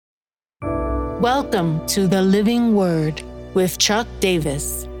Welcome to the Living Word with Chuck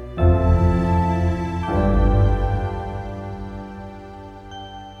Davis.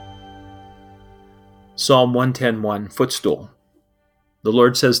 Psalm 110:1, Footstool. The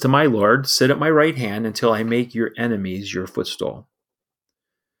Lord says to my Lord, sit at my right hand until I make your enemies your footstool.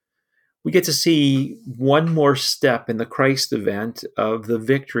 We get to see one more step in the Christ event of the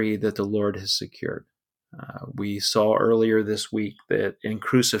victory that the Lord has secured. We saw earlier this week that in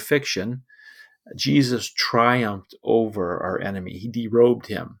crucifixion, Jesus triumphed over our enemy. He derobed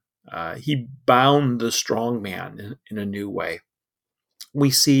him. He bound the strong man in a new way. We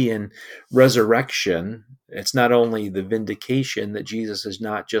see in resurrection, it's not only the vindication that Jesus is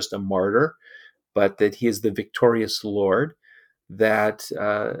not just a martyr, but that he is the victorious Lord, that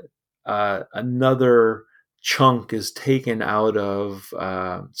another chunk is taken out of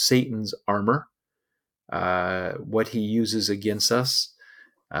Satan's armor, what he uses against us,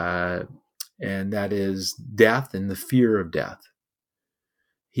 and that is death and the fear of death.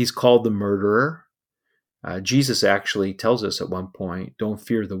 He's called the murderer. Jesus actually tells us at one point, don't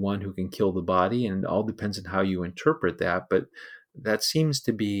fear the one who can kill the body, and it all depends on how you interpret that, but that seems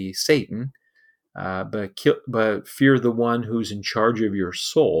to be Satan. But fear the one who's in charge of your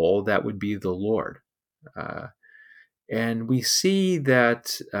soul, that would be the Lord. And we see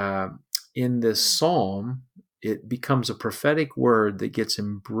that in this psalm, it becomes a prophetic word that gets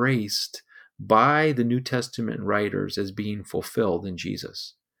embraced by the New Testament writers as being fulfilled in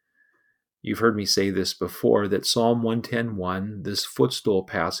Jesus. You've heard me say this before, that Psalm 110:1, this footstool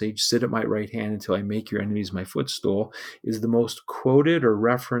passage, sit at my right hand until I make your enemies my footstool, is the most quoted or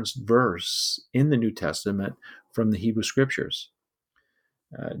referenced verse in the New Testament from the Hebrew Scriptures.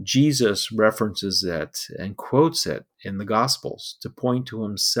 Jesus references it and quotes it in the Gospels to point to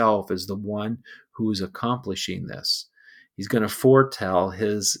himself as the one who is accomplishing this. He's going to foretell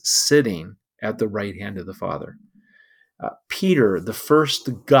his sitting at the right hand of the Father. Peter, the first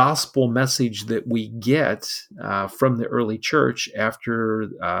gospel message that we get from the early church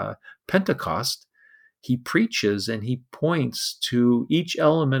after Pentecost, he preaches and he points to each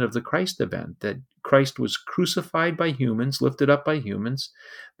element of the Christ event, that Christ was crucified by humans, lifted up by humans,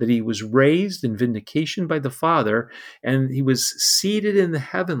 that he was raised in vindication by the Father, and he was seated in the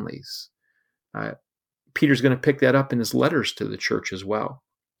heavenlies. Peter's going to pick that up in his letters to the church as well.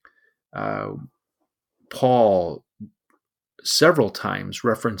 Paul several times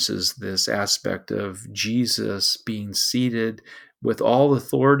references this aspect of Jesus being seated with all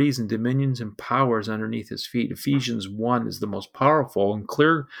authorities and dominions and powers underneath his feet. Ephesians 1 is the most powerful and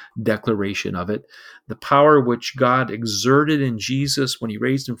clear declaration of it. The power which God exerted in Jesus when he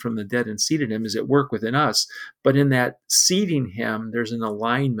raised him from the dead and seated him is at work within us. But in that seating him, there's an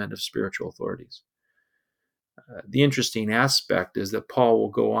alignment of spiritual authorities. The interesting aspect is that Paul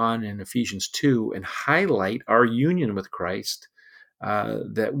will go on in Ephesians 2 and highlight our union with Christ,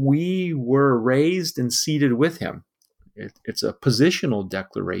 that we were raised and seated with him. It's a positional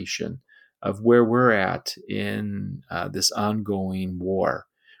declaration of where we're at in this ongoing war,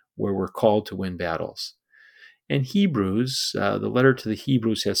 where we're called to win battles. And Hebrews, the letter to the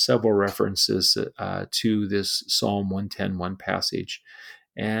Hebrews has several references to this Psalm 110:1 passage.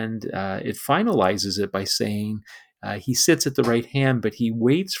 And it finalizes it by saying he sits at the right hand, but he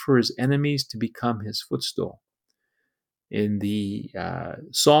waits for his enemies to become his footstool. In the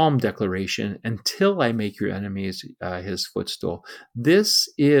Psalm declaration, until I make your enemies his footstool. This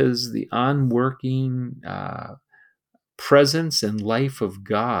is the onworking presence and life of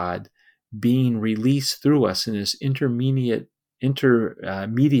God being released through us in this intermediate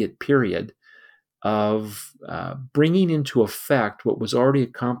period of bringing into effect what was already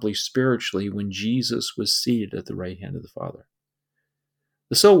accomplished spiritually when Jesus was seated at the right hand of the Father.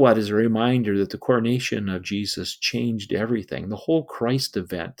 The so what is a reminder that the coronation of Jesus changed everything. The whole Christ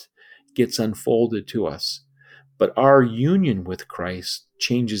event gets unfolded to us, but our union with Christ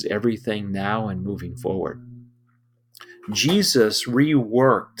changes everything now and moving forward. Jesus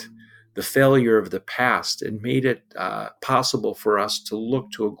reworked the failure of the past and made it possible for us to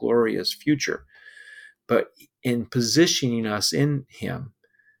look to a glorious future. But in positioning us in him,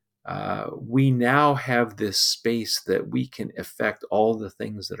 we now have this space that we can affect all the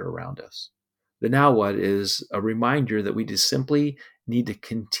things that are around us. The now what is a reminder that we just simply need to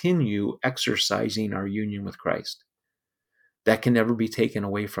continue exercising our union with Christ. That can never be taken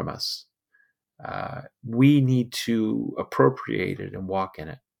away from us. We need to appropriate it and walk in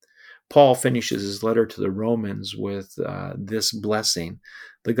it. Paul finishes his letter to the Romans with this blessing.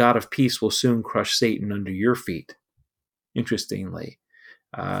 The God of peace will soon crush Satan under your feet. Interestingly,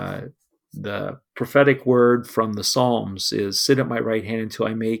 The prophetic word from the Psalms is, sit at my right hand until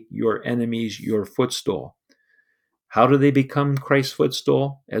I make your enemies your footstool. How do they become Christ's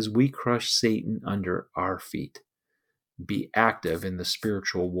footstool? As we crush Satan under our feet. Be active in the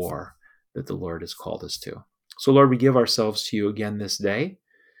spiritual war that the Lord has called us to. So, Lord, we give ourselves to you again this day.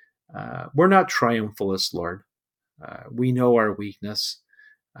 We're not triumphalists, Lord. We know our weakness.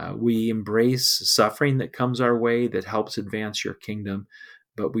 We embrace suffering that comes our way that helps advance your kingdom,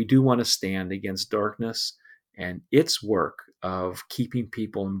 but we do want to stand against darkness and its work of keeping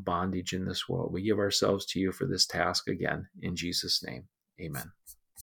people in bondage in this world. We give ourselves to you for this task again. In Jesus' name, amen.